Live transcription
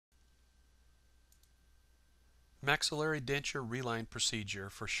Maxillary denture reline procedure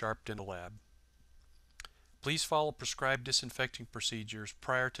for Sharp Dental Lab. Please follow prescribed disinfecting procedures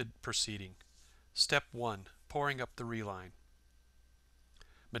prior to proceeding. Step 1. Pouring up the reline.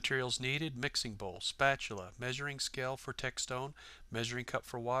 Materials needed: mixing bowl, spatula, measuring scale for techstone, measuring cup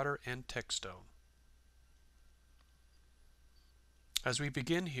for water, and techstone. As we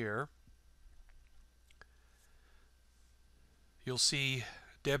begin here, you'll see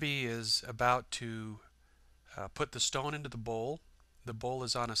Debbie is about to put the stone into the bowl. The bowl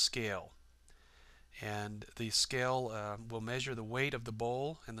is on a scale, and the scale will measure the weight of the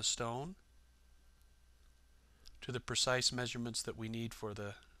bowl and the stone to the precise measurements that we need for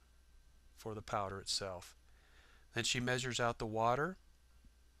the powder itself. Then she measures out the water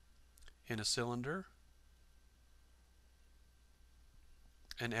in a cylinder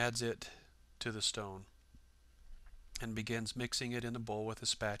and adds it to the stone and begins mixing it in the bowl with a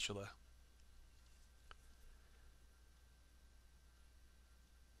spatula.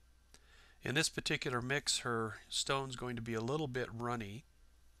 In this particular mix, her stone's going to be a little bit runny,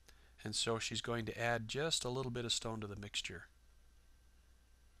 and so she's going to add just a little bit of stone to the mixture.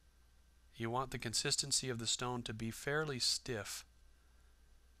 You want the consistency of the stone to be fairly stiff.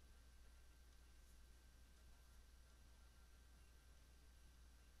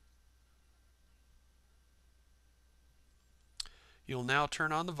 You'll now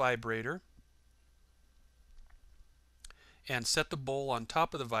turn on the vibrator and set the bowl on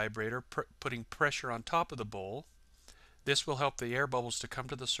top of the vibrator, putting pressure on top of the bowl. This will help the air bubbles to come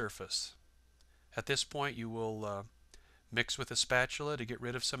to the surface. At this point, you will mix with a spatula to get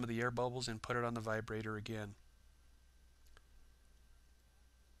rid of some of the air bubbles and put it on the vibrator again.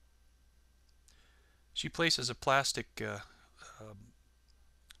 She places a plastic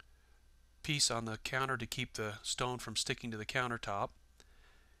piece on the counter to keep the stone from sticking to the countertop,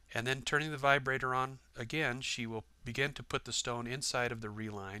 and then turning the vibrator on again, she will begin to put the stone inside of the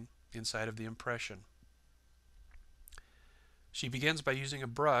reline, inside of the impression. She begins by using a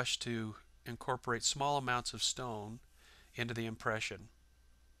brush to incorporate small amounts of stone into the impression.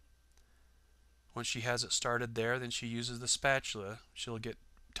 Once she has it started there, then she uses the spatula. She'll get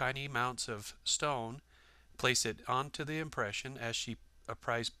tiny amounts of stone, place it onto the impression as she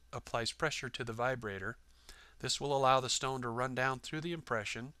applies pressure to the vibrator. This will allow the stone to run down through the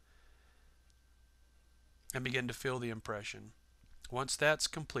impression and begin to fill the impression. Once that's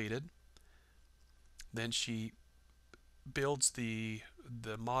completed, then she builds the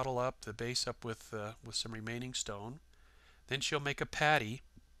model up, the base up with some remaining stone. Then she'll make a patty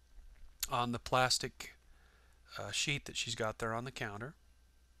on the plastic sheet that she's got there on the counter.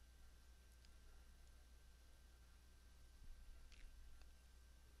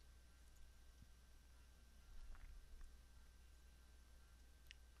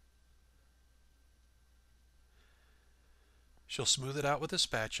 She'll smooth it out with a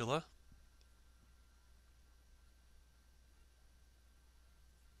spatula.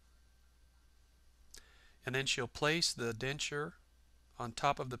 And then she'll place the denture on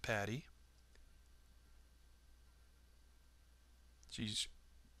top of the patty. She's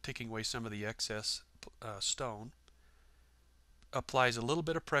taking away some of the excess stone. Applies a little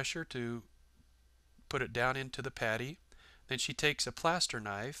bit of pressure to put it down into the patty. Then she takes a plaster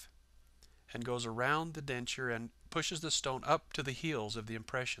knife and goes around the denture and pushes the stone up to the heels of the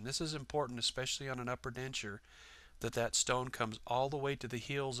impression. This is important, especially on an upper denture, that stone comes all the way to the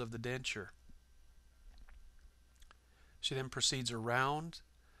heels of the denture. She then proceeds around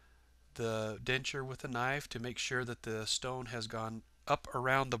the denture with a knife to make sure that the stone has gone up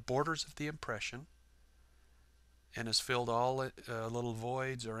around the borders of the impression and has filled all little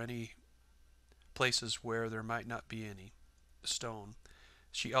voids or any places where there might not be any stone.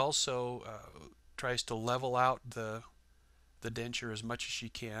 She also tries to level out the denture as much as she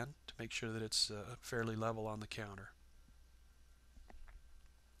can to make sure that it's fairly level on the counter.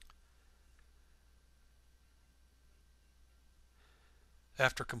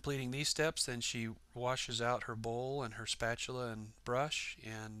 After completing these steps, then she washes out her bowl and her spatula and brush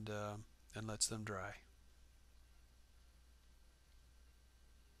and lets them dry.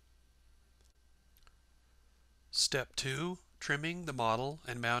 Step 2. Trimming the model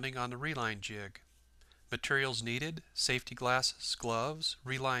and mounting on the reline jig. Materials needed: safety glasses, gloves,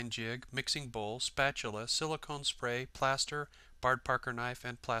 reline jig, mixing bowl, spatula, silicone spray, plaster, Bard Parker knife,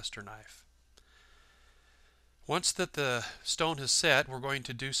 and plaster knife. Once that the stone has set, we're going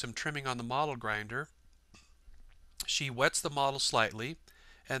to do some trimming on the model grinder. She wets the model slightly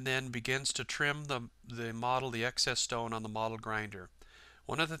and then begins to trim the excess stone on the model grinder.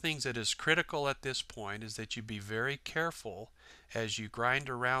 One of the things that is critical at this point is that you be very careful as you grind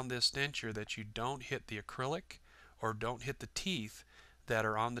around this denture that you don't hit the acrylic or don't hit the teeth that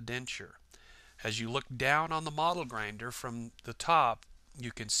are on the denture. As you look down on the model grinder from the top,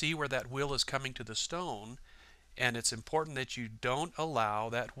 you can see where that wheel is coming to the stone, and it's important that you don't allow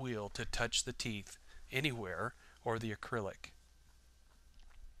that wheel to touch the teeth anywhere or the acrylic.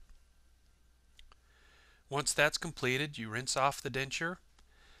 Once that's completed, you rinse off the denture,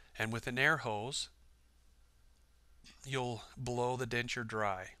 and with an air hose you'll blow the denture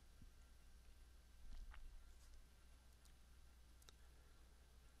dry.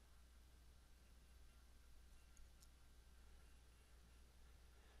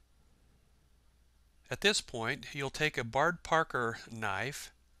 At this point, you'll take a Bard Parker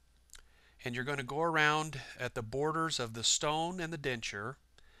knife and you're going to go around at the borders of the stone and the denture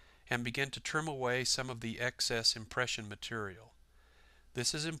and begin to trim away some of the excess impression material.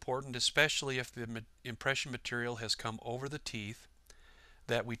 This is important, especially if the impression material has come over the teeth,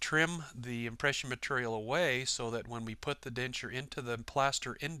 that we trim the impression material away so that when we put the denture into the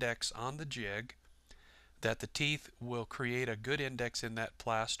plaster index on the jig, that the teeth will create a good index in that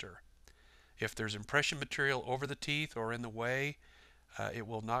plaster. If there's impression material over the teeth or in the way, it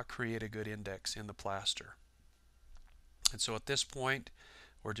will not create a good index in the plaster. And so at this point,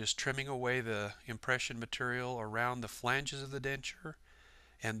 we're just trimming away the impression material around the flanges of the denture,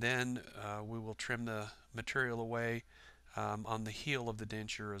 and then we will trim the material away on the heel of the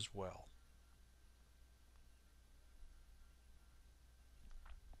denture as well.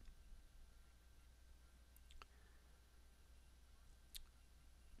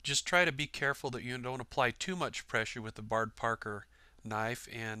 Just try to be careful that you don't apply too much pressure with the Bard Parker knife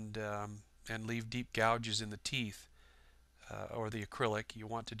and leave deep gouges in the teeth or the acrylic. You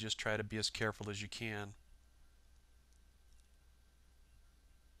want to just try to be as careful as you can.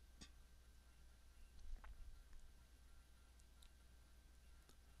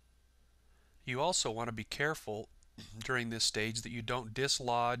 You also want to be careful during this stage that you don't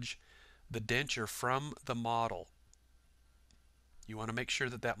dislodge the denture from the model. You want to make sure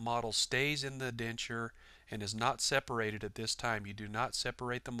that that model stays in the denture and is not separated at this time. You do not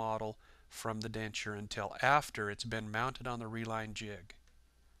separate the model from the denture until after it's been mounted on the reline jig.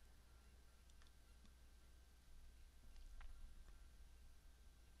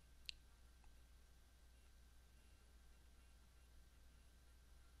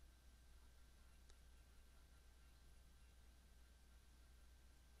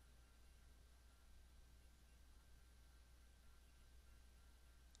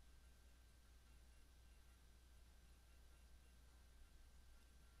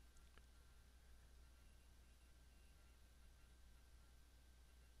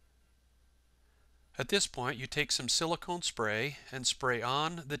 At this point, you take some silicone spray and spray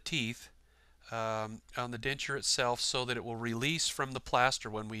on the teeth on the denture itself so that it will release from the plaster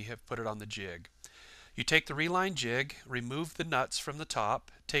when we have put it on the jig. You take the reline jig, remove the nuts from the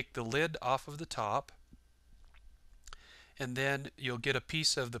top, take the lid off of the top, and then you'll get a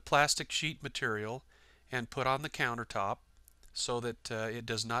piece of the plastic sheet material and put on the countertop so that it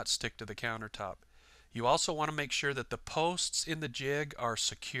does not stick to the countertop. You also want to make sure that the posts in the jig are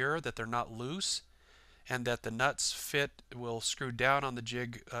secure, that they're not loose, and that the nuts will screw down on the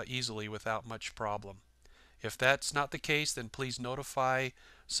jig easily without much problem. If that's not the case, then please notify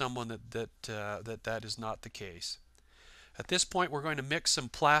someone that is not the case. At this point, we're going to mix some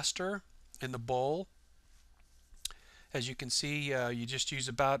plaster in the bowl. As you can see, you just use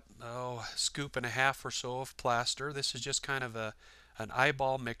about a scoop and a half or so of plaster. This is just kind of an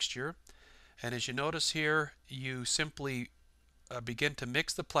eyeball mixture. And as you notice here, you simply begin to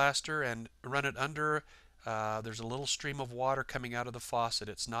mix the plaster and run it under. There's a little stream of water coming out of the faucet.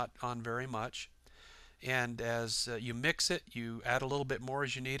 It's not on very much. And as you mix it, you add a little bit more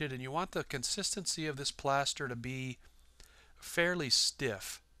as you need it. And you want the consistency of this plaster to be fairly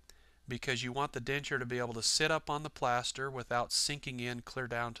stiff, because you want the denture to be able to sit up on the plaster without sinking in clear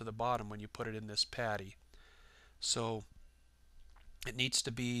down to the bottom when you put it in this patty. So it needs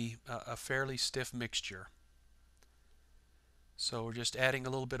to be a fairly stiff mixture. So we're just adding a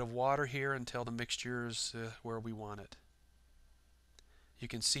little bit of water here until the mixture is where we want it. You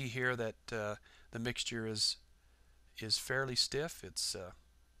can see here that the mixture is fairly stiff. It's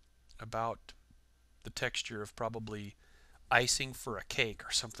about the texture of probably icing for a cake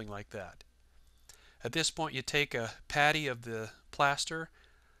or something like that. At this point, you take a patty of the plaster,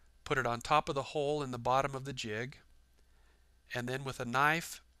 put it on top of the hole in the bottom of the jig, and then with a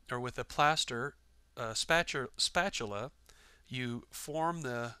knife or with a plaster spatula, you form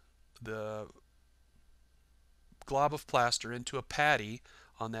the glob of plaster into a patty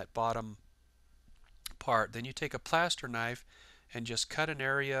on that bottom part. Then you take a plaster knife and just cut an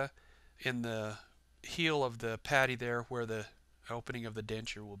area in the heel of the patty there where the opening of the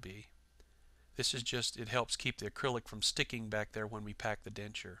denture will be. This is just, it helps keep the acrylic from sticking back there when we pack the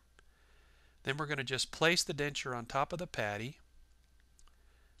denture. Then we're going to just place the denture on top of the patty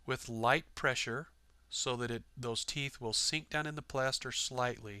with light pressure so that those teeth will sink down in the plaster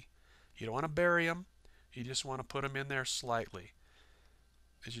slightly. You don't want to bury them, you just want to put them in there slightly.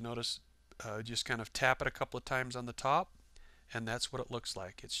 As you notice, just kind of tap it a couple of times on the top, and that's what it looks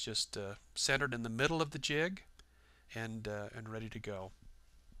like. It's just centered in the middle of the jig and ready to go.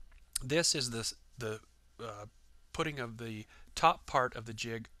 This is the putting of the top part of the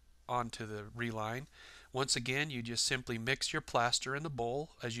jig onto the reline. Once again, you just simply mix your plaster in the bowl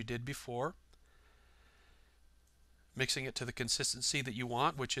as you did before, mixing it to the consistency that you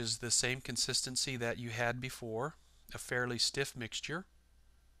want, which is the same consistency that you had before, a fairly stiff mixture.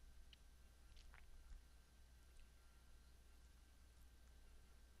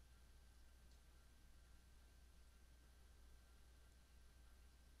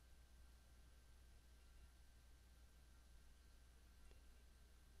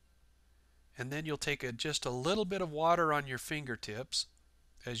 And then you'll take just a little bit of water on your fingertips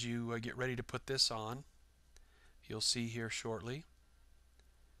as you get ready to put this on. You'll see here shortly.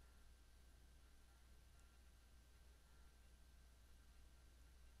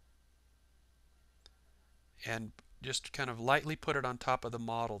 And just kind of lightly put it on top of the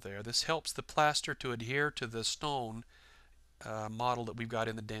model there. This helps the plaster to adhere to the stone model that we've got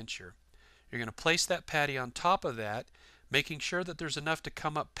in the denture. You're going to place that patty on top of that, making sure that there's enough to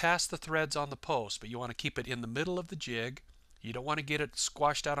come up past the threads on the post, but you want to keep it in the middle of the jig. You don't want to get it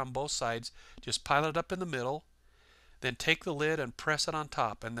squashed out on both sides. Just pile it up in the middle, then take the lid and press it on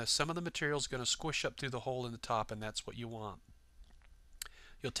top, and some of the material is going to squish up through the hole in the top, and that's what you want.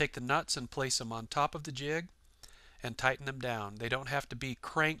 You'll take the nuts and place them on top of the jig and tighten them down. They don't have to be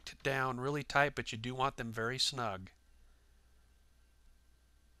cranked down really tight, but you do want them very snug.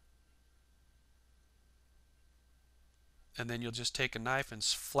 And then you'll just take a knife and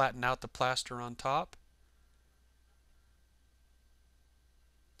flatten out the plaster on top.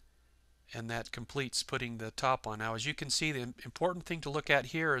 And that completes putting the top on. Now, as you can see, the important thing to look at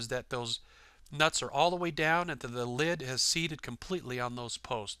here is that those nuts are all the way down and the lid has seated completely on those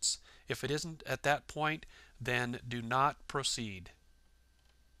posts. If it isn't at that point, then do not proceed.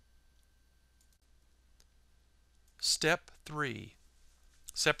 Step 3.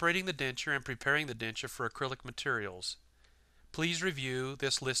 Separating the denture and preparing the denture for acrylic materials. Please review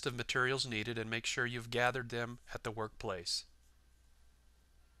this list of materials needed and make sure you've gathered them at the workplace.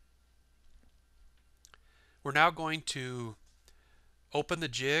 We're now going to open the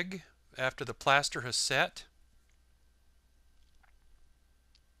jig after the plaster has set.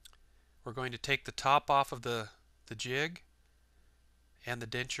 We're going to take the top off of the jig and the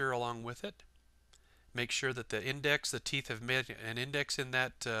denture along with it. Make sure that the teeth have made an index in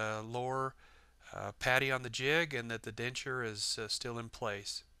that lower patty on the jig and that the denture is still in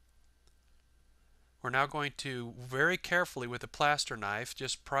place. We're now going to very carefully with a plaster knife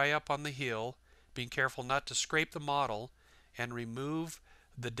just pry up on the heel, being careful not to scrape the model, and remove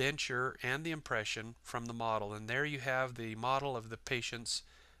the denture and the impression from the model. And there you have the model of the patient's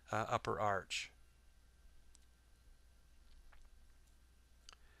upper arch.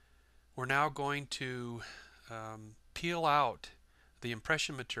 We're now going to peel out the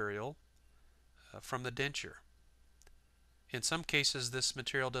impression material from the denture. In some cases this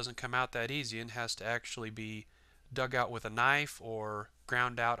material doesn't come out that easy and has to actually be dug out with a knife or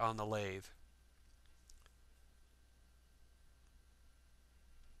ground out on the lathe.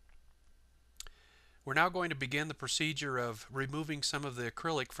 We're now going to begin the procedure of removing some of the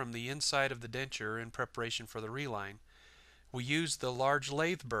acrylic from the inside of the denture in preparation for the reline. We use the large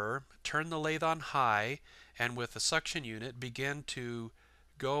lathe burr, turn the lathe on high, and with a suction unit begin to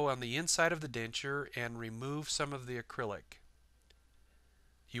go on the inside of the denture and remove some of the acrylic.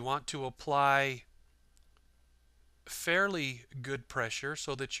 You want to apply fairly good pressure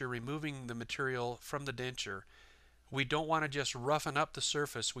so that you're removing the material from the denture. We don't want to just roughen up the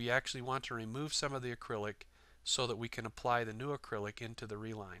surface. We actually want to remove some of the acrylic so that we can apply the new acrylic into the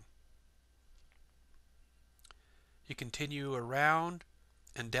reline. You continue around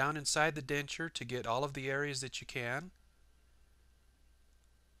and down inside the denture to get all of the areas that you can.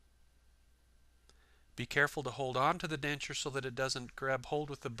 Be careful to hold on to the denture so that it doesn't grab hold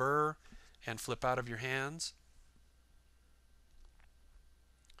with the burr and flip out of your hands.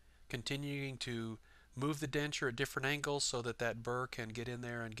 Continuing to move the denture at different angles so that that burr can get in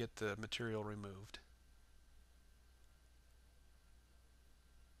there and get the material removed.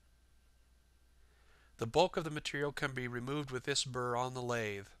 The bulk of the material can be removed with this burr on the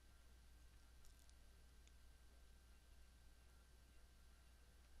lathe.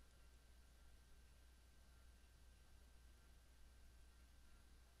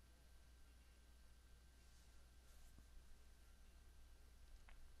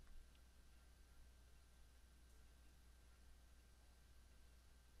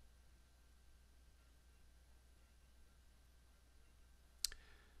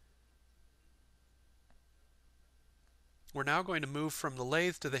 We're now going to move from the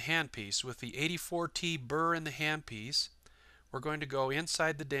lathe to the handpiece. With the 84T burr in the handpiece, we're going to go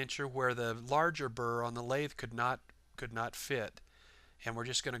inside the denture where the larger burr on the lathe could not fit. And we're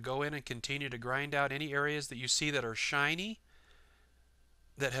just going to go in and continue to grind out any areas that you see that are shiny,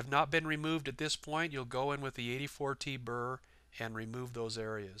 that have not been removed at this point. You'll go in with the 84T burr and remove those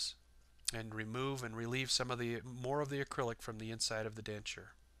areas, and remove and relieve some of the more of the acrylic from the inside of the denture.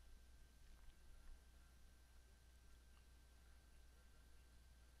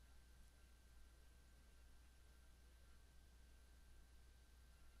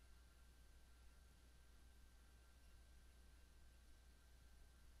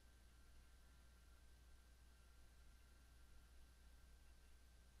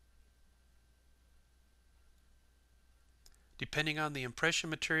 Depending on the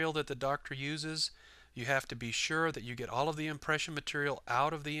impression material that the doctor uses, you have to be sure that you get all of the impression material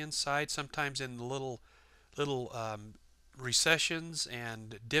out of the inside. Sometimes in the little recessions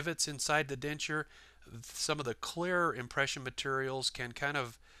and divots inside the denture, some of the clear impression materials can kind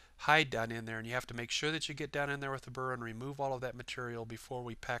of hide down in there, and you have to make sure that you get down in there with the burr and remove all of that material before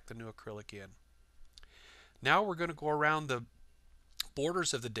we pack the new acrylic in. Now we're going to go around the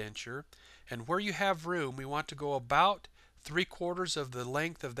borders of the denture, and where you have room, we want to go about 3/4 of the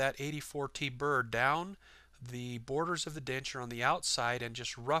length of that 84T burr down the borders of the denture on the outside and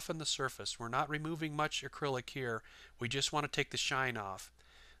just roughen the surface. We're not removing much acrylic here. We just want to take the shine off.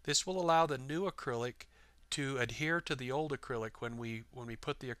 This will allow the new acrylic to adhere to the old acrylic when we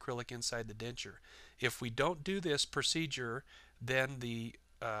put the acrylic inside the denture. If we don't do this procedure, then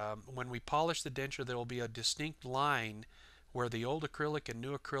when we polish the denture, there will be a distinct line where the old acrylic and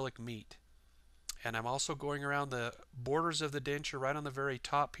new acrylic meet. And I'm also going around the borders of the denture right on the very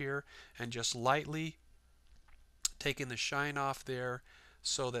top here and just lightly taking the shine off there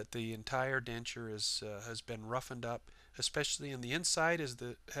so that the entire denture has been roughened up, especially in the inside as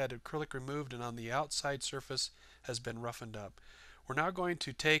the had acrylic removed, and on the outside surface has been roughened up. We're now going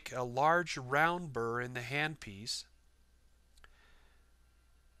to take a large round burr in the handpiece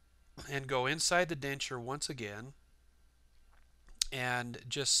and go inside the denture once again, and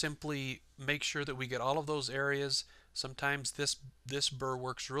just simply make sure that we get all of those areas. Sometimes this burr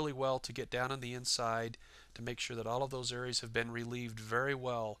works really well to get down on the inside to make sure that all of those areas have been relieved very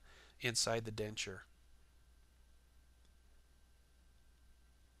well inside the denture.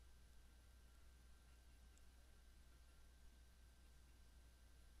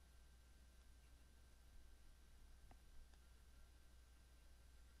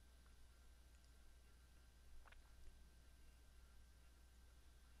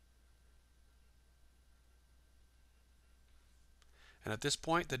 And at this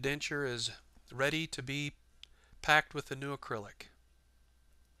point, the denture is ready to be packed with the new acrylic.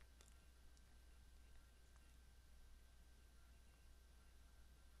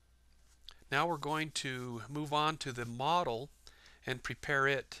 Now we're going to move on to the model and prepare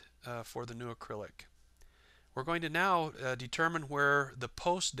it for the new acrylic. We're going to now determine where the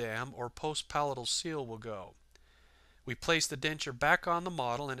post dam or post palatal seal will go. We place the denture back on the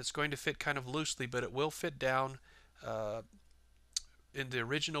model, and it's going to fit kind of loosely, but it will fit down in the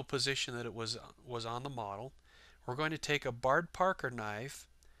original position that it was on the model. We're going to take a barred Parker knife,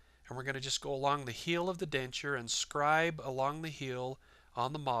 and we're going to just go along the heel of the denture and scribe along the heel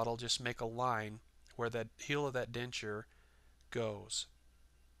on the model. Just make a line where that heel of that denture goes.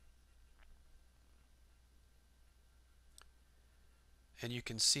 And you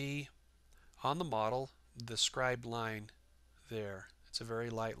can see on the model the scribed line there. It's a very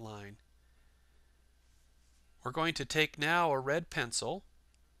light line. We're going to take now a red pencil,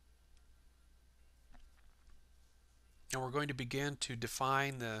 and we're going to begin to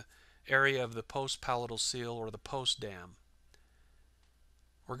define the area of the post palatal seal or the post dam.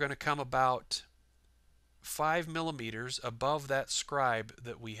 We're going to come about 5 millimeters above that scribe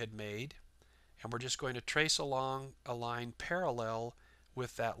that we had made, and we're just going to trace along a line parallel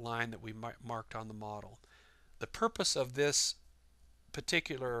with that line that we marked on the model. The purpose of this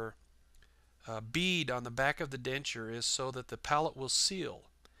particular bead on the back of the denture is so that the palate will seal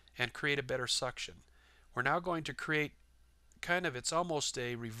and create a better suction. We're now going to create it's almost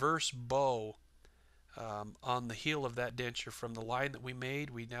a reverse bow on the heel of that denture from the line that we made.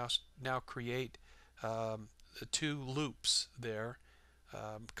 We now create the 2 loops there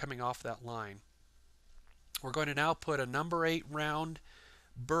coming off that line. We're going to now put a number 8 round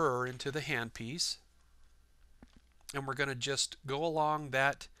burr into the handpiece, and we're going to just go along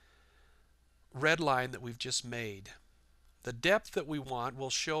that red line that we've just made. The depth that we want will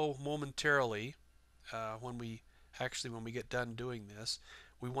show momentarily when we get done doing this.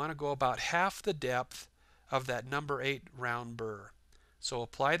 We want to go about half the depth of that number 8 round burr. So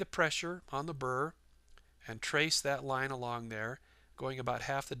apply the pressure on the burr and trace that line along there, going about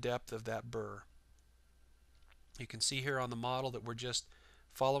half the depth of that burr. You can see here on the model that we're just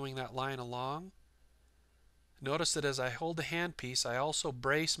following that line along. Notice that as I hold the handpiece, I also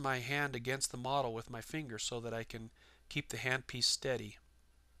brace my hand against the model with my finger so that I can keep the handpiece steady.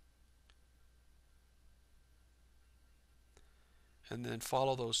 And then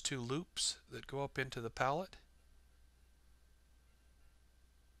follow those 2 loops that go up into the pallet.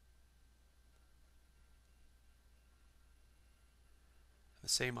 The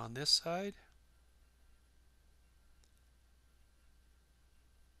same on this side.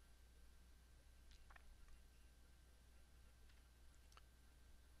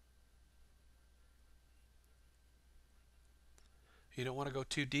 You don't want to go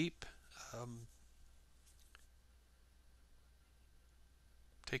too deep.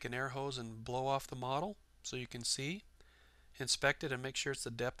 Take an air hose and blow off the model so you can see. Inspect it and make sure it's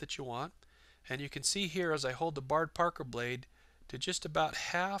the depth that you want. And you can see here as I hold the barred Parker blade to just about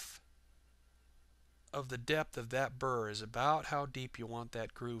half of the depth of that burr is about how deep you want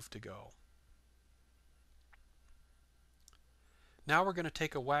that groove to go. Now we're going to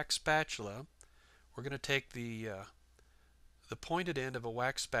take a wax spatula. We're going to take the pointed end of a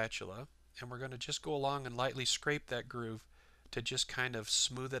wax spatula and we're going to just go along and lightly scrape that groove to just kind of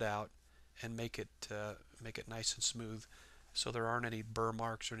smooth it out and make it nice and smooth so there aren't any burr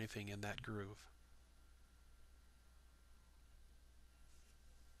marks or anything in that groove.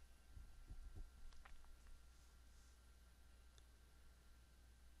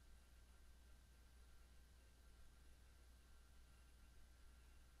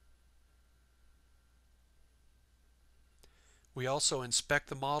 We also inspect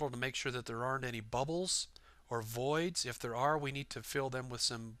the model to make sure that there aren't any bubbles or voids. If there are, we need to fill them with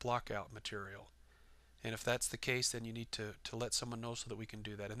some blockout material. And if that's the case, then you need to let someone know so that we can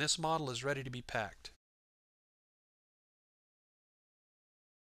do that. And this model is ready to be packed.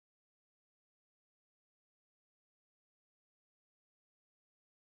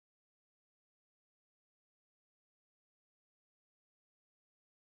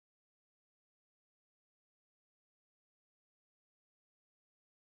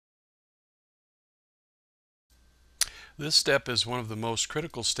 This step is one of the most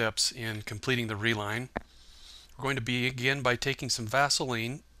critical steps in completing the reline. We're going to begin by taking some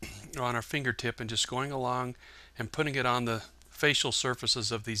Vaseline on our fingertip and just going along and putting it on the facial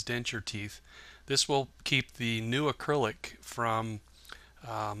surfaces of these denture teeth. This will keep the new acrylic from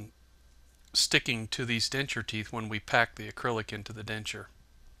sticking to these denture teeth when we pack the acrylic into the denture.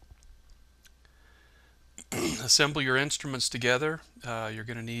 Assemble your instruments together. You're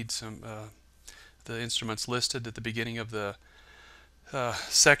going to need some the instruments listed at the beginning of the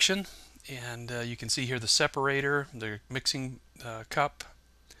section, and you can see here the separator, the mixing cup,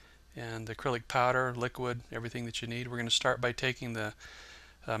 and the acrylic powder, liquid, everything that you need. We're going to start by taking the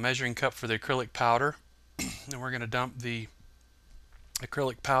measuring cup for the acrylic powder, and we're going to dump the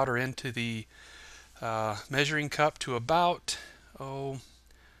acrylic powder into the measuring cup to about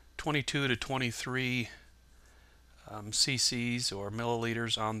 22 to 23 cc's or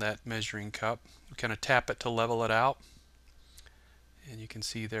milliliters on that measuring cup. We kind of tap it to level it out, and you can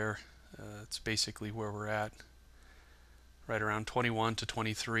see there it's basically where we're at, right around 21 to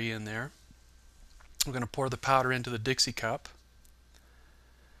 23 in there. We're going to pour the powder into the Dixie cup.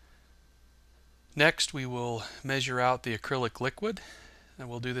 Next we will measure out the acrylic liquid, and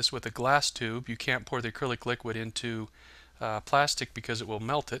we'll do this with a glass tube. You can't pour the acrylic liquid into plastic because it will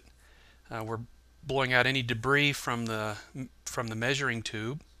melt it. We're blowing out any debris from the measuring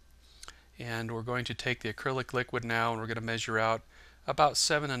tube, and we're going to take the acrylic liquid now and we're going to measure out about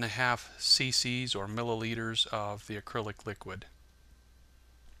 7.5 cc's or milliliters of the acrylic liquid.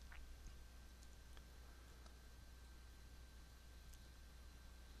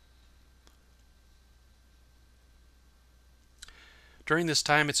 During this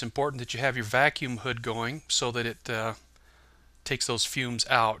time, it's important that you have your vacuum hood going so that it takes those fumes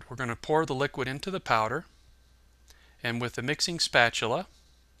out. We're going to pour the liquid into the powder, and with the mixing spatula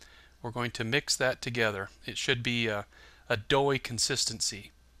we're going to mix that together. It should be a doughy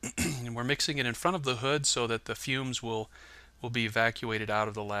consistency. And we're mixing it in front of the hood so that the fumes will be evacuated out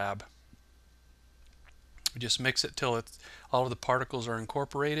of the lab. We just mix it till all of the particles are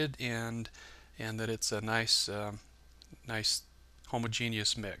incorporated and that it's a nice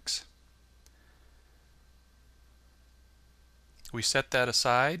homogeneous mix. We set that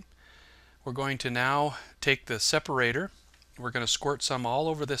aside. We're going to now take the separator. We're going to squirt some all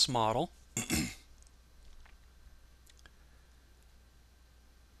over this model.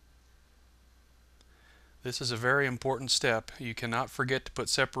 This is a very important step. You cannot forget to put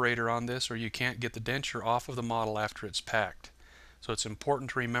separator on this or you can't get the denture off of the model after it's packed. So it's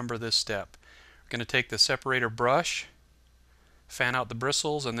important to remember this step. We're going to take the separator brush, fan out the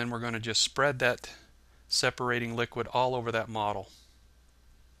bristles, and then we're going to just spread that separating liquid all over that model.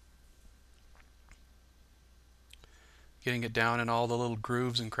 Getting it down in all the little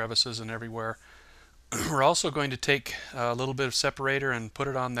grooves and crevices and everywhere. We're also going to take a little bit of separator and put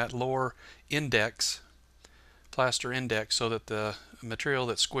it on that lower index, plaster index, so that the material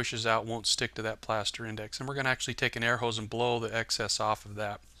that squishes out won't stick to that plaster index. And we're going to actually take an air hose and blow the excess off of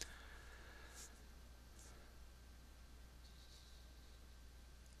that.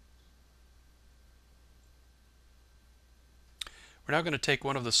 We're now going to take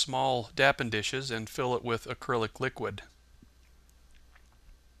one of the small dappen dishes and fill it with acrylic liquid.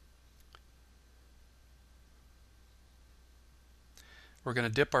 We're going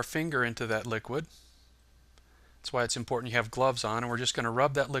to dip our finger into that liquid. That's why it's important you have gloves on, and we're just going to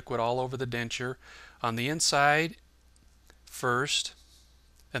rub that liquid all over the denture on the inside first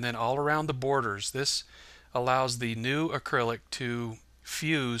and then all around the borders. This allows the new acrylic to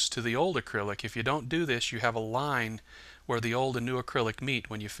fuse to the old acrylic. If you don't do this, you have a line where the old and new acrylic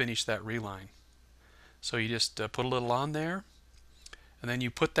meet when you finish that reline. So you just put a little on there, and then you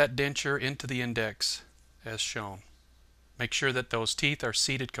put that denture into the index as shown. Make sure that those teeth are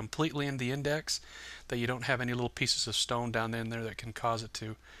seated completely in the index, that you don't have any little pieces of stone down in there that can cause it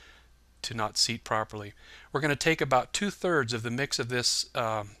to not seat properly. We're going to take about 2/3 of the mix of this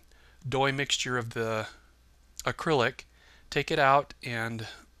doughy mixture of the acrylic, take it out and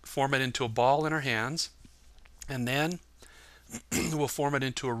form it into a ball in our hands, and then we'll form it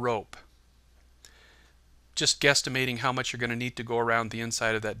into a rope. Just guesstimating how much you're going to need to go around the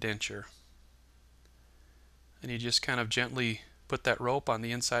inside of that denture. And you just kind of gently put that rope on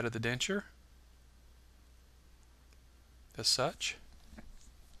the inside of the denture, as such.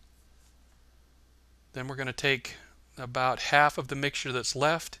 Then we're going to take about half of the mixture that's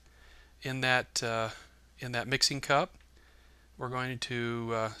left in that mixing cup. We're going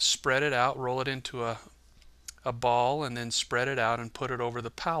to spread it out, roll it into a ball, and then spread it out and put it over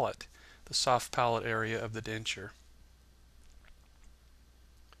the palate, the soft palate area of the denture.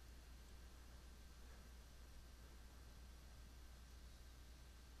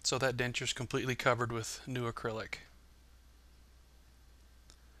 So that denture is completely covered with new acrylic.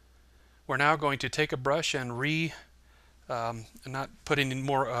 We're now going to take a brush and not putting any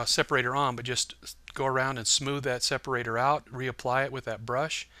more separator on, but just go around and smooth that separator out, reapply it with that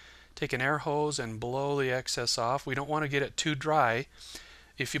brush. Take an air hose and blow the excess off. We don't want to get it too dry.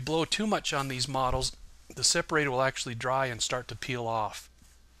 If you blow too much on these models, the separator will actually dry and start to peel off.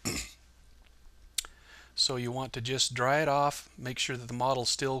 So you want to just dry it off, make sure that the model is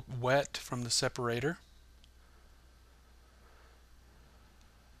still wet from the separator.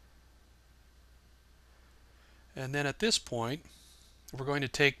 And then at this point, we're going to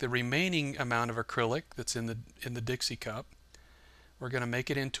take the remaining amount of acrylic that's in the Dixie cup. We're going to make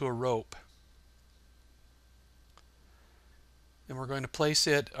it into a rope. And we're going to place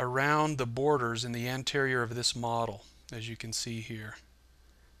it around the borders in the anterior of this model, as you can see here.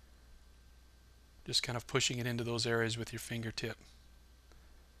 Just kind of pushing it into those areas with your fingertip,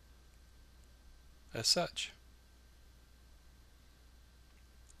 as such.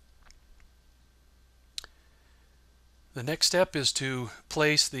 The next step is to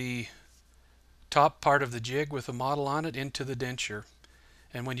place the top part of the jig with the model on it into the denture.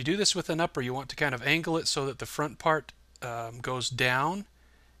 And when you do this with an upper, you want to kind of angle it so that the front part goes down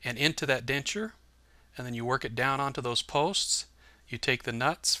and into that denture, and then you work it down onto those posts. You take the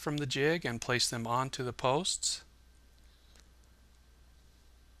nuts from the jig and place them onto the posts.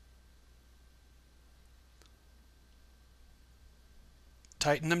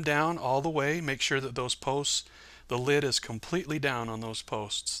 Tighten them down all the way. Make sure that those posts, the lid is completely down on those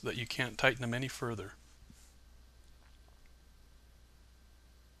posts, that you can't tighten them any further.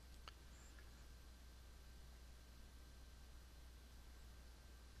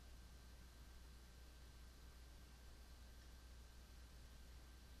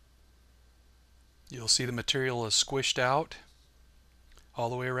 You'll see the material is squished out all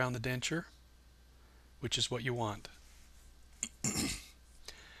the way around the denture, which is what you want.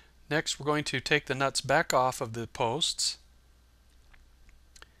 Next, we're going to take the nuts back off of the posts,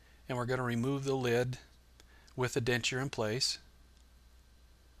 and we're going to remove the lid with the denture in place.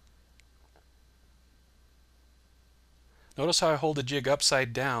 Notice how I hold the jig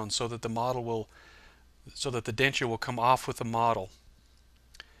upside down so that the denture will come off with the model.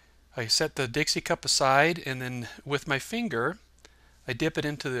 I set the Dixie cup aside, and then with my finger I dip it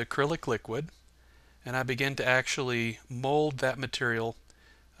into the acrylic liquid, and I begin to actually mold that material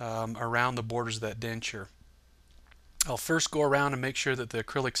around the borders of that denture. I'll first go around and make sure that the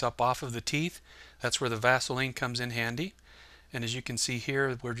acrylic's up off of the teeth. That's where the Vaseline comes in handy. And as you can see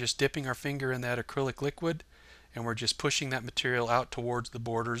here, we're just dipping our finger in that acrylic liquid, and we're just pushing that material out towards the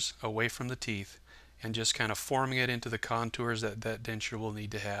borders away from the teeth and just kind of forming it into the contours that that denture will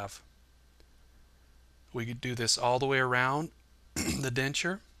need to have. We could do this all the way around the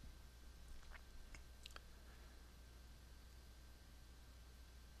denture.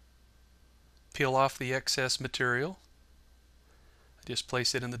 Peel off the excess material. Just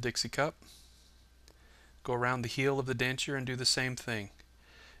place it in the Dixie cup. Go around the heel of the denture and do the same thing.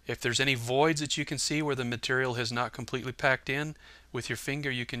 If there's any voids that you can see where the material has not completely packed in, with your finger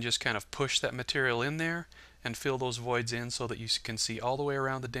you can just kind of push that material in there and fill those voids in so that you can see all the way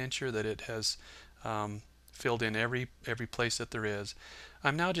around the denture that it has filled in every place that there is.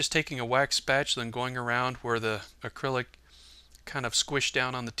 I'm now just taking a wax spatula and going around where the acrylic kind of squished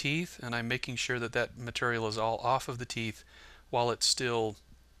down on the teeth, and I'm making sure that that material is all off of the teeth while it's still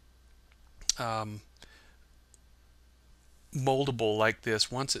moldable like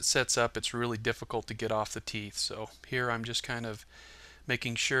this. Once it sets up, it's really difficult to get off the teeth. So here I'm just kind of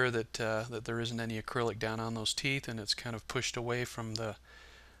making sure that that there isn't any acrylic down on those teeth, and it's kind of pushed away from the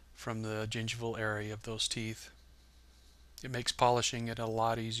gingival area of those teeth. It makes polishing it a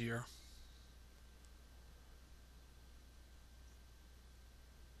lot easier.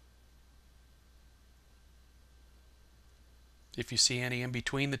 If you see any in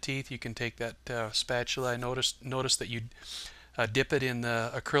between the teeth, you can take that spatula. I notice that you dip it in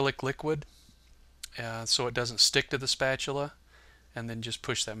the acrylic liquid so it doesn't stick to the spatula, and then just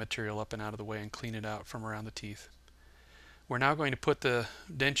push that material up and out of the way and clean it out from around the teeth. We're now going to put the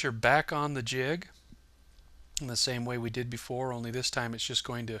denture back on the jig in the same way we did before, only this time it's just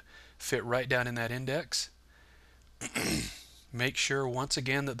going to fit right down in that index. Make sure once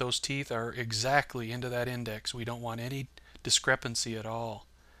again that those teeth are exactly into that index. We don't want any discrepancy at all.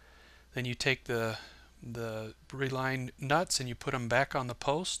 Then you take the reline nuts and you put them back on the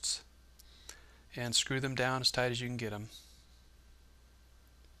posts and screw them down as tight as you can get them.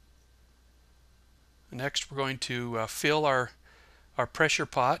 Next we're going to fill our pressure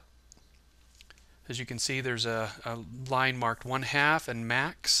pot. As you can see, there's a line marked 1/2 and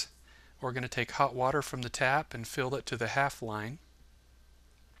max. We're going to take hot water from the tap and fill it to the half line.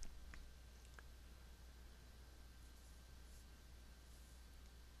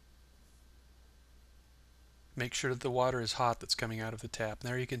 Make sure that the water is hot that's coming out of the tap. And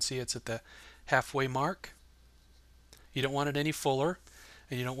there you can see it's at the halfway mark. You don't want it any fuller,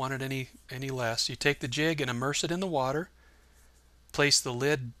 and you don't want it any less. You take the jig and immerse it in the water. Place the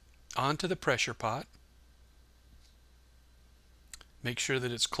lid onto the pressure pot. Make sure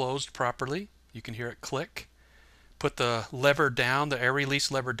that it's closed properly. You can hear it click. Put the lever down, the air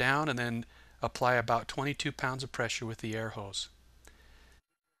release lever down, and then apply about 22 pounds of pressure with the air hose.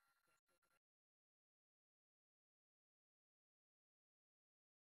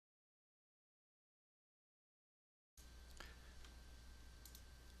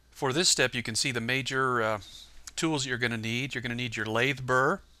 For this step, you can see the major tools you're going to need. You're going to need your lathe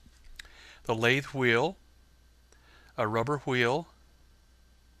burr, the lathe wheel, a rubber wheel.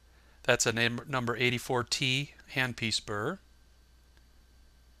 That's a number 84T handpiece burr,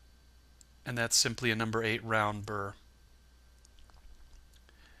 and that's simply a number 8 round burr.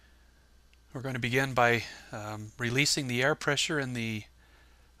 We're going to begin by releasing the air pressure in the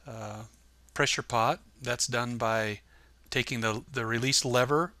pressure pot. That's done by taking the release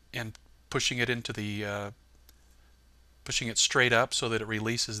lever and pushing it into the pushing it straight up so that it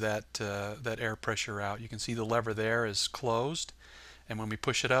releases that air pressure out. You can see the lever there is closed, and when we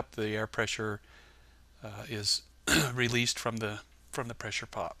push it up, the air pressure is released from the pressure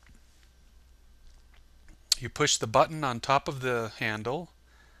pot. You push the button on top of the handle,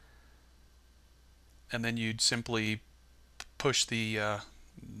 and then you'd simply push the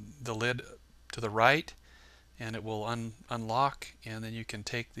lid to the right, and it will unlock, and then you can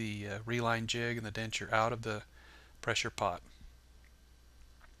take the reline jig and the denture out of the pressure pot.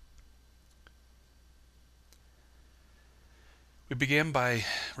 We begin by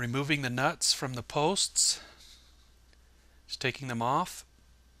removing the nuts from the posts, just taking them off,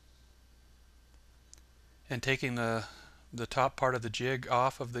 and taking the top part of the jig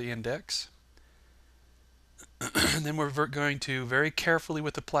off of the index. And then we're going to very carefully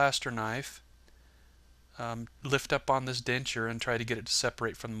with the plaster knife lift up on this denture and try to get it to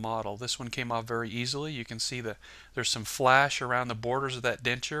separate from the model. This one came off very easily. You can see that there's some flash around the borders of that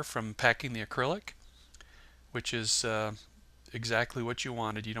denture from packing the acrylic, which is exactly what you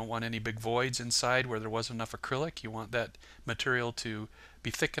wanted. You don't want any big voids inside where there wasn't enough acrylic. You want that material to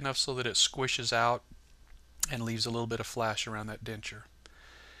be thick enough so that it squishes out and leaves a little bit of flash around that denture.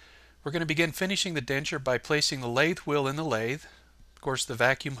 We're going to begin finishing the denture by placing the lathe wheel in the lathe. Of course, the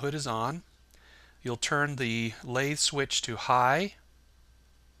vacuum hood is on. You'll turn the lathe switch to high.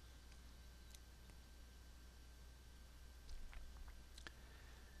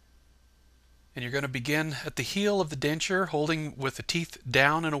 And you're going to begin at the heel of the denture, holding with the teeth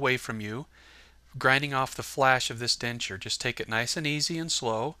down and away from you, grinding off the flash of this denture. Just take it nice and easy and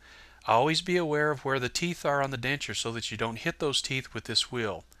slow. Always be aware of where the teeth are on the denture so that you don't hit those teeth with this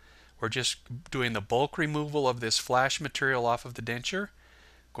wheel. We're just doing the bulk removal of this flash material off of the denture,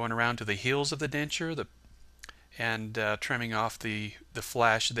 going around to the heels of the denture and trimming off the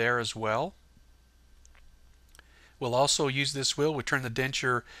flash there as well. We'll also use this wheel. We turn the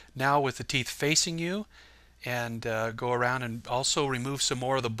denture now with the teeth facing you and go around and also remove some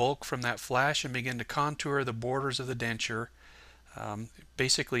more of the bulk from that flash and begin to contour the borders of the denture,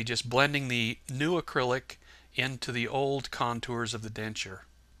 basically just blending the new acrylic into the old contours of the denture.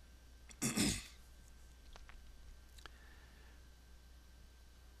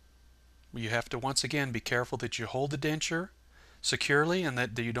 You have to once again be careful that you hold the denture securely and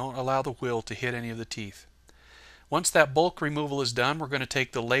that you don't allow the wheel to hit any of the teeth. Once that bulk removal is done, we're going to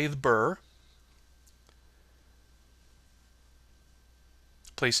take the lathe burr,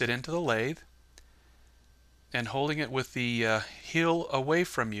 place it into the lathe, and holding it with the heel away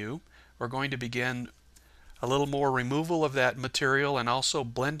from you, we're going to begin a little more removal of that material and also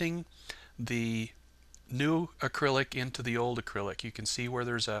blending the new acrylic into the old acrylic. You can see where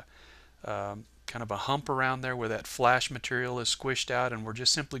there's a kind of a hump around there where that flash material is squished out, and we're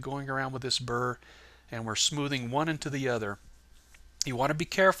just simply going around with this burr and we're smoothing one into the other. You want to be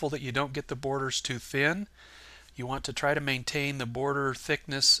careful that you don't get the borders too thin. You want to try to maintain the border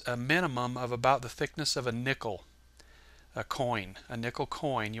thickness a minimum of about the thickness of a nickel, a nickel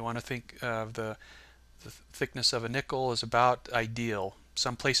coin. You want to think of the thickness of a nickel is about ideal.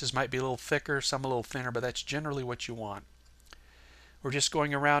 Some places might be a little thicker, some a little thinner, but that's generally what you want. We're just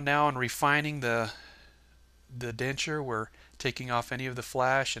going around now and refining the denture. We're taking off any of the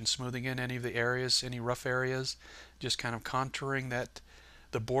flash and smoothing in any of the areas, any rough areas, just kind of contouring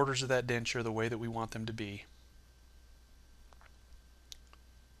the borders of that denture the way that we want them to be.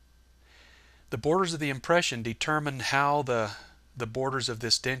 The borders of the impression determine how the borders of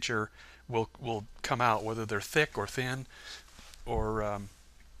this denture will come out, whether they're thick or thin, or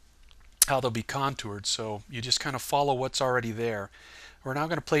how they'll be contoured. So you just kind of follow what's already there. We're now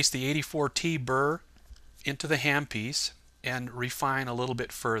going to place the 84T burr into the handpiece and refine a little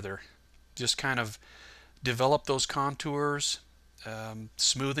bit further. Just kind of develop those contours,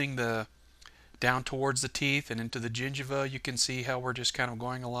 smoothing down towards the teeth and into the gingiva. You can see how we're just kind of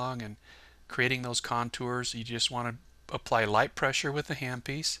going along and creating those contours. You just want to apply light pressure with the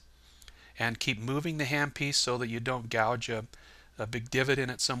handpiece and keep moving the handpiece so that you don't gouge a big divot in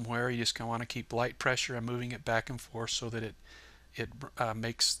it somewhere. You just want to keep light pressure and moving it back and forth so that it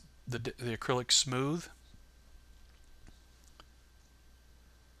makes the acrylic smooth.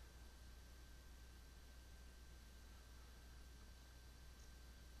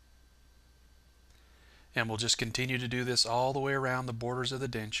 And we'll just continue to do this all the way around the borders of the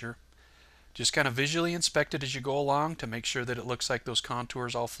denture. Just kind of visually inspect it as you go along to make sure that it looks like those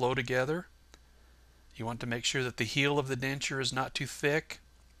contours all flow together. You want to make sure that the heel of the denture is not too thick,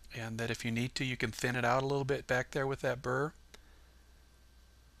 and that if you need to, you can thin it out a little bit back there with that burr.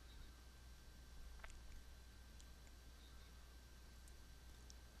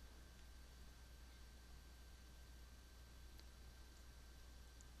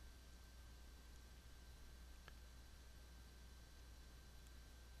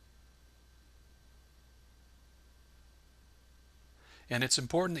 And it's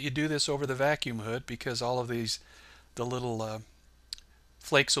important that you do this over the vacuum hood because all of the little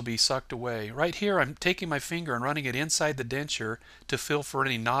flakes will be sucked away. Right here I'm taking my finger and running it inside the denture to feel for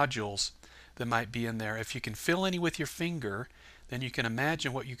any nodules that might be in there. If you can feel any with your finger, then you can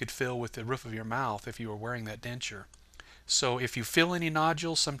imagine what you could feel with the roof of your mouth if you were wearing that denture. So if you feel any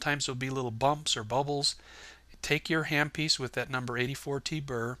nodules, sometimes there'll be little bumps or bubbles. Take your handpiece with that number 84T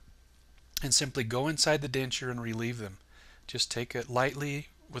burr and simply go inside the denture and relieve them. Just take it lightly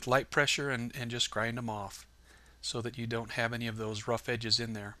with light pressure and just grind them off so that you don't have any of those rough edges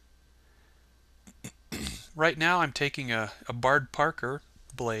in there. Right now I'm taking a Bard Parker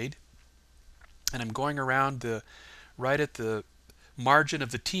blade and I'm going around right at the margin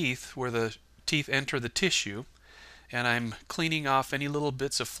of the teeth where the teeth enter the tissue, and I'm cleaning off any little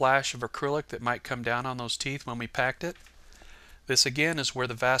bits of flash of acrylic that might come down on those teeth when we packed it. This again is where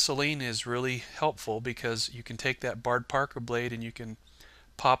the Vaseline is really helpful, because you can take that Bard Parker blade and you can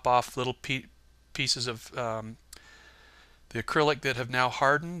pop off little pieces of the acrylic that have now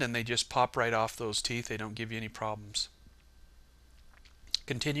hardened, and they just pop right off those teeth. They don't give you any problems.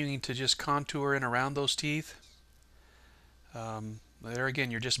 Continuing to just contour in around those teeth. There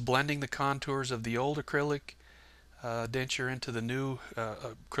again, you're just blending the contours of the old acrylic denture into the new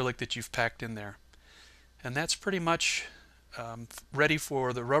acrylic that you've packed in there. And that's pretty much ready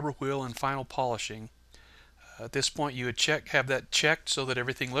for the rubber wheel and final polishing. At this point you would have that checked so that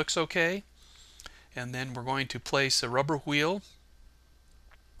everything looks okay, and then we're going to place a rubber wheel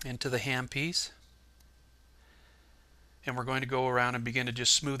into the handpiece, and we're going to go around and begin to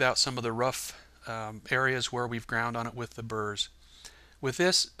just smooth out some of the rough areas where we've ground on it with the burrs. With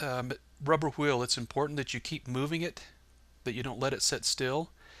this rubber wheel, it's important that you keep moving it, that you don't let it sit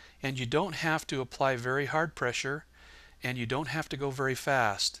still, and you don't have to apply very hard pressure, and you don't have to go very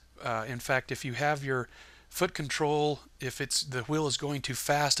fast. In fact, if you have your foot control, if the wheel is going too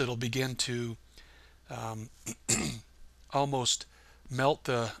fast, it'll begin to almost melt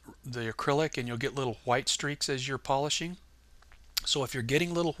the acrylic, and you'll get little white streaks as you're polishing. So if you're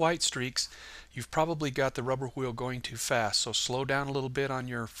getting little white streaks, you've probably got the rubber wheel going too fast. So slow down a little bit on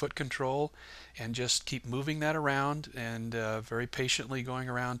your foot control and just keep moving that around, and very patiently going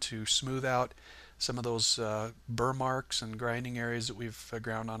around to smooth out some of those burr marks and grinding areas that we've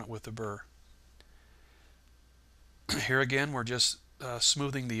ground on it with the burr. Here again, we're just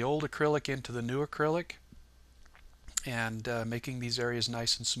smoothing the old acrylic into the new acrylic, and making these areas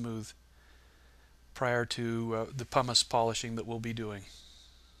nice and smooth prior to the pumice polishing that we'll be doing.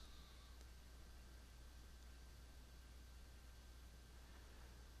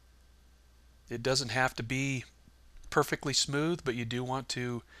 It doesn't have to be perfectly smooth, but you do want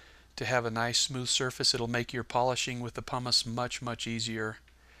to have a nice smooth surface. It'll make your polishing with the pumice much easier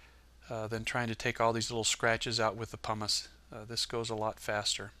than trying to take all these little scratches out with the pumice. This goes a lot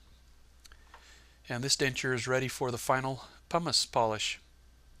faster. And this denture is ready for the final pumice polish.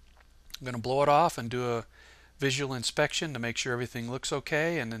 I'm going to blow it off and do a visual inspection to make sure everything looks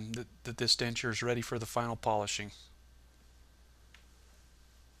okay, and then that this denture is ready for the final polishing.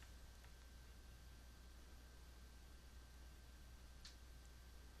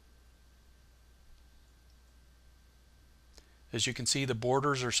 As you can see, the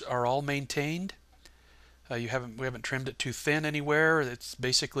borders are all maintained. We haven't trimmed it too thin anywhere. It's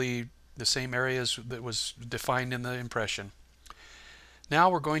basically the same areas that was defined in the impression. Now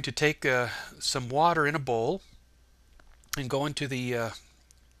we're going to take some water in a bowl and go into the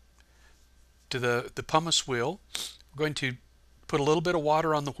pumice wheel. We're going to put a little bit of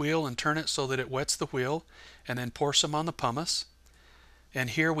water on the wheel and turn it so that it wets the wheel, and then pour some on the pumice. And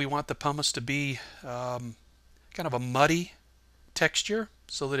here we want the pumice to be kind of a muddy texture,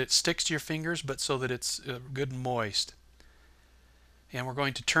 so that it sticks to your fingers, but so that it's good and moist. And we're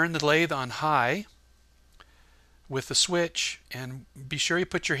going to turn the lathe on high with the switch, and be sure you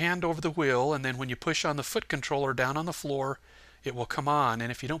put your hand over the wheel, and then when you push on the foot controller down on the floor, it will come on.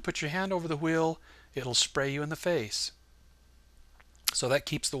 And if you don't put your hand over the wheel, it'll spray you in the face. So that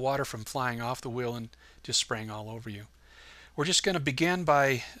keeps the water from flying off the wheel and just spraying all over you. We're just going to begin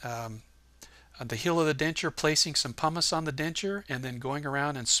by on the heel of the denture placing some pumice on the denture, and then going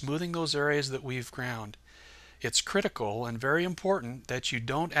around and smoothing those areas that we've ground. It's critical and very important that you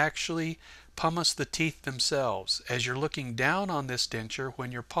don't actually pumice the teeth themselves. As you're looking down on this denture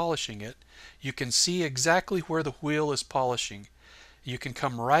when you're polishing it, you can see exactly where the wheel is polishing. You can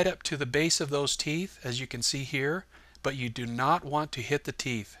come right up to the base of those teeth, as you can see here, but you do not want to hit the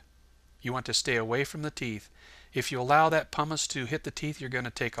teeth. You want to stay away from the teeth. If you allow that pumice to hit the teeth, you're going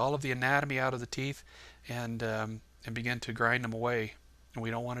to take all of the anatomy out of the teeth and begin to grind them away, and we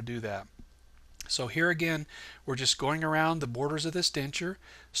don't want to do that. So here again, we're just going around the borders of this denture,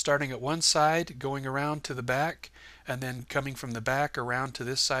 starting at one side, going around to the back, and then coming from the back around to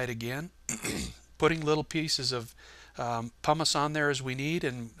this side again, putting little pieces of pumice on there as we need,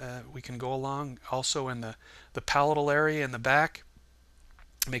 and we can go along also in the palatal area in the back.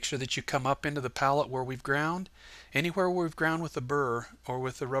 Make sure that you come up into the palate where we've ground. Anywhere where we've ground with the burr or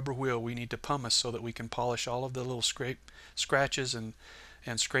with the rubber wheel, we need to pumice so that we can polish all of the little scratches and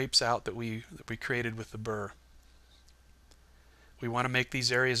scrapes out that we created with the burr. We want to make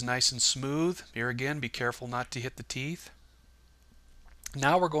these areas nice and smooth. Here again, be careful not to hit the teeth.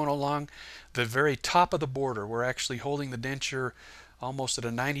 Now we're going along the very top of the border. We're actually holding the denture almost at a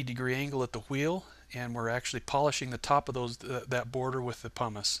 90-degree angle at the wheel, and we're actually polishing the top of that border with the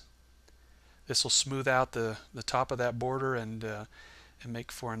pumice. This will smooth out the top of that border and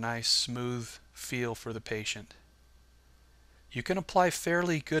make for a nice smooth feel for the patient. You can apply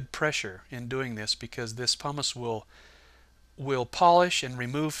fairly good pressure in doing this because this pumice will polish and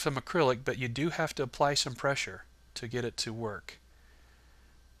remove some acrylic, but you do have to apply some pressure to get it to work.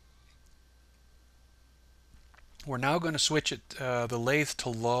 We're now going to switch the lathe to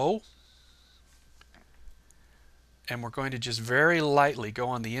low, and we're going to just very lightly go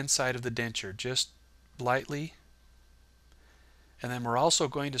on the inside of the denture, just lightly. And then we're also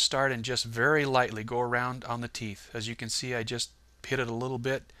going to start and just very lightly go around on the teeth. As you can see, I just hit it a little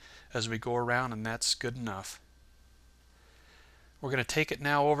bit as we go around, and that's good enough. We're going to take it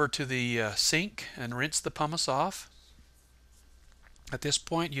now over to the sink and rinse the pumice off. At this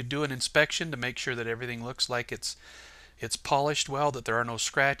point, you do an inspection to make sure that everything looks like it's polished well, that there are no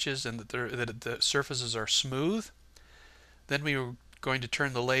scratches, and that the surfaces are smooth. Then we are going to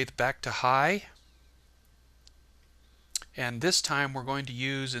turn the lathe back to high. And this time we're going to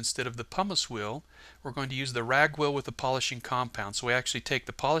use, instead of the pumice wheel, we're going to use the rag wheel with the polishing compound. So we actually take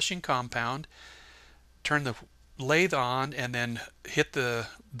the polishing compound, turn the lathe on, and then hit the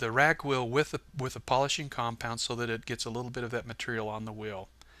rag wheel with the polishing compound so that it gets a little bit of that material on the wheel.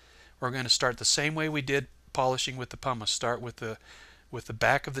 We're going to start the same way we did polishing with the pumice. Start with the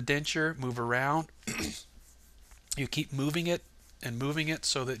back of the denture, move around. You keep moving it and moving it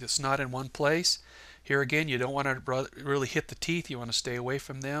so that it's not in one place. Here again, you don't want to really hit the teeth. You want to stay away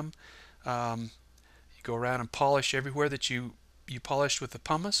from them. You go around and polish everywhere that you polished with the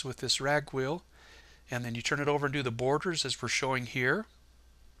pumice with this rag wheel, and then you turn it over and do the borders as we're showing here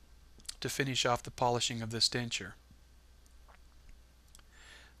to finish off the polishing of this denture.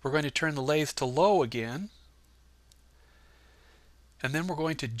 We're going to turn the lathe to low again, and then we're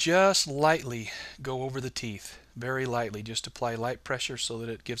going to just lightly go over the teeth, very lightly, just apply light pressure so that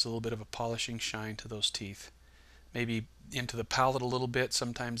it gives a little bit of a polishing shine to those teeth. Maybe into the palate a little bit.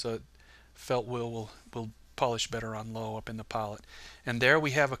 Sometimes a felt wheel will polish better on low up in the palate. And there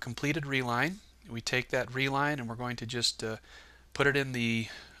we have a completed reline. We take that reline and we're going to just put it in the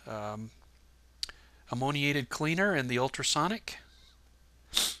ammoniated cleaner and the ultrasonic.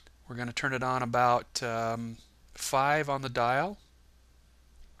 We're going to turn it on about 5 on the dial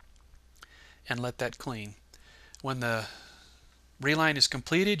and let that clean. When the reline is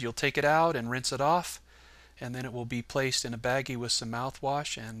completed, you'll take it out and rinse it off, and then it will be placed in a baggie with some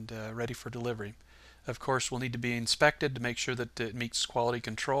mouthwash and ready for delivery. Of course, will need to be inspected to make sure that it meets quality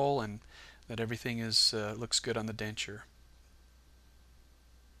control and that everything is looks good on the denture.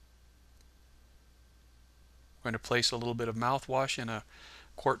 We're going to place a little bit of mouthwash in a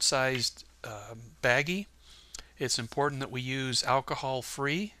quart-sized baggie. It's important that we use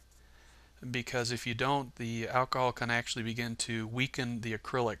alcohol-free, because if you don't, the alcohol can actually begin to weaken the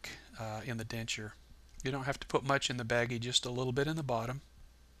acrylic in the denture. You don't have to put much in the baggie, just a little bit in the bottom.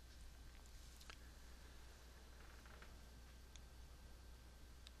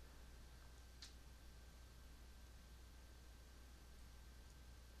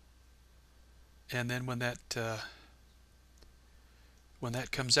 And then when that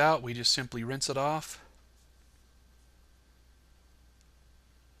comes out, we just simply rinse it off.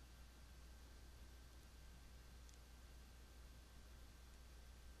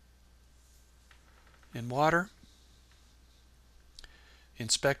 In water.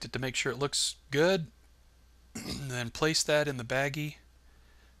 Inspect it to make sure it looks good. And then place that in the baggie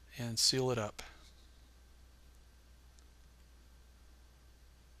and seal it up.